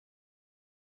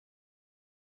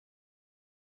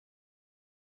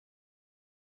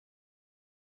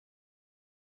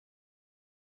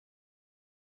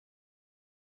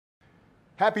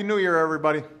Happy New Year,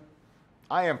 everybody.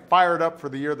 I am fired up for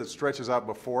the year that stretches out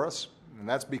before us, and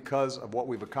that's because of what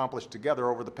we've accomplished together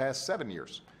over the past 7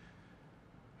 years.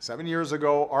 7 years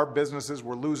ago, our businesses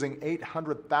were losing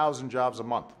 800,000 jobs a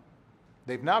month.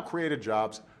 They've now created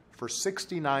jobs for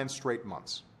 69 straight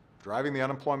months, driving the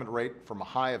unemployment rate from a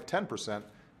high of 10%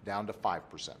 down to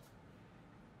 5%.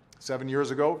 7 years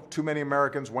ago, too many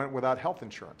Americans went without health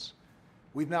insurance.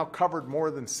 We've now covered more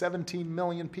than 17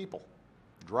 million people,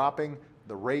 dropping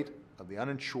the rate of the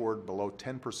uninsured below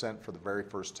 10% for the very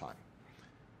first time.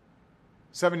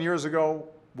 7 years ago,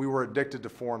 we were addicted to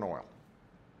foreign oil.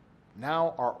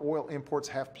 Now our oil imports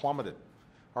have plummeted.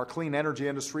 Our clean energy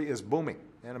industry is booming,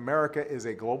 and America is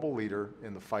a global leader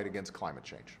in the fight against climate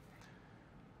change.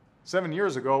 7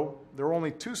 years ago, there were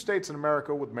only 2 states in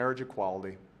America with marriage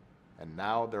equality, and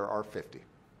now there are 50.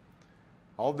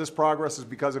 All of this progress is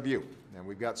because of you, and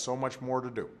we've got so much more to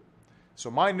do. So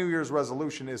my New Year's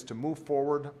resolution is to move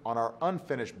forward on our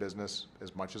unfinished business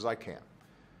as much as I can.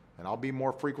 And I'll be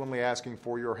more frequently asking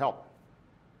for your help.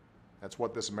 That's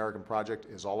what this American project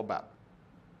is all about.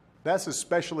 That's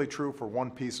especially true for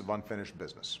one piece of unfinished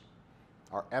business,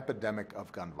 our epidemic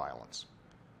of gun violence.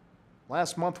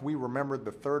 Last month, we remembered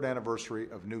the 3rd anniversary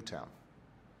of Newtown.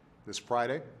 This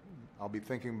Friday, I'll be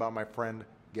thinking about my friend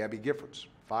Gabby Giffords,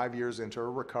 5 years into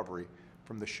her recovery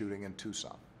from the shooting in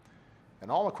Tucson. And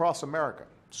all across America,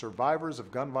 survivors of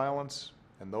gun violence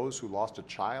and those who lost a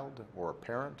child or a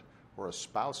parent or a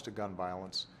spouse to gun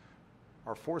violence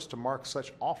are forced to mark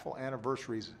such awful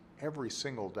anniversaries every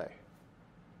single day.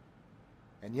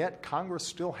 And yet, Congress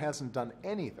still hasn't done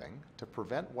anything to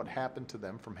prevent what happened to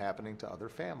them from happening to other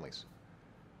families.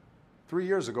 3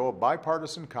 years ago, a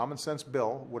bipartisan common sense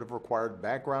bill would have required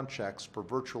background checks for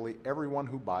virtually everyone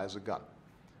who buys a gun.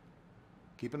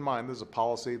 Keep in mind, this is a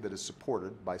policy that is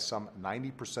supported by some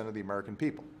 90% of the American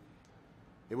people.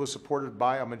 It was supported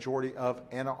by a majority of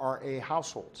NRA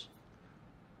households.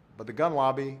 But the gun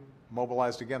lobby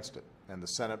mobilized against it, and the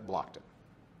Senate blocked it.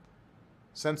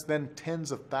 Since then,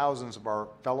 tens of thousands of our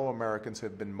fellow Americans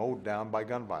have been mowed down by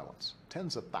gun violence.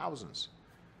 Tens of thousands.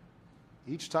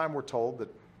 Each time we're told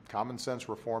that common sense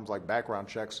reforms like background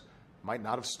checks might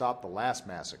not have stopped the last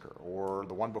massacre or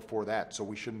the one before that, so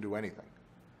we shouldn't do anything.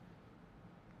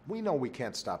 We know we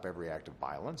can't stop every act of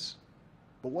violence,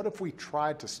 but what if we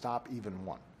tried to stop even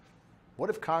one? What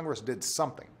if Congress did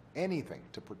something, anything,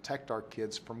 to protect our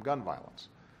kids from gun violence?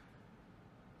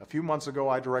 A few months ago,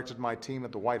 I directed my team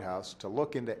at the White House to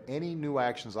look into any new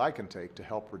actions I can take to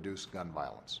help reduce gun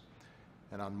violence.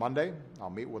 And on Monday,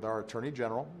 I'll meet with our Attorney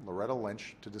General, Loretta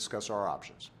Lynch, to discuss our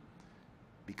options.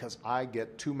 Because I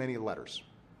get too many letters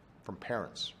from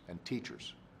parents and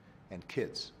teachers and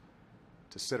kids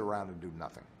to sit around and do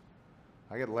nothing.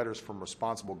 I get letters from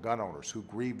responsible gun owners who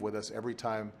grieve with us every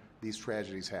time these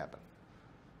tragedies happen,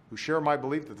 who share my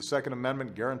belief that the Second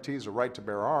Amendment guarantees a right to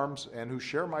bear arms, and who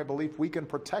share my belief we can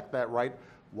protect that right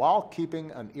while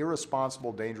keeping an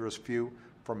irresponsible, dangerous few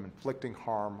from inflicting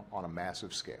harm on a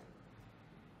massive scale.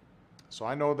 So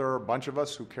I know there are a bunch of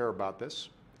us who care about this.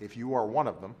 If you are one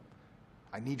of them,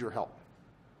 I need your help.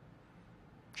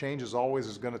 Change, as always,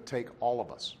 is going to take all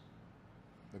of us.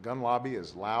 The gun lobby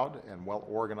is loud and well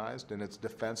organized in its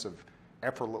defense of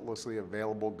effortlessly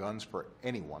available guns for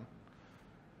anyone.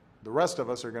 The rest of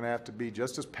us are going to have to be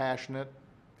just as passionate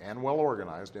and well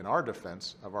organized in our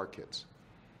defense of our kids.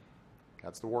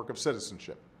 That's the work of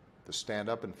citizenship, to stand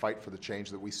up and fight for the change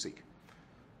that we seek.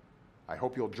 I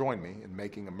hope you'll join me in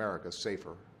making America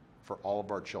safer for all of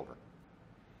our children.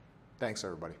 Thanks,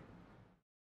 everybody.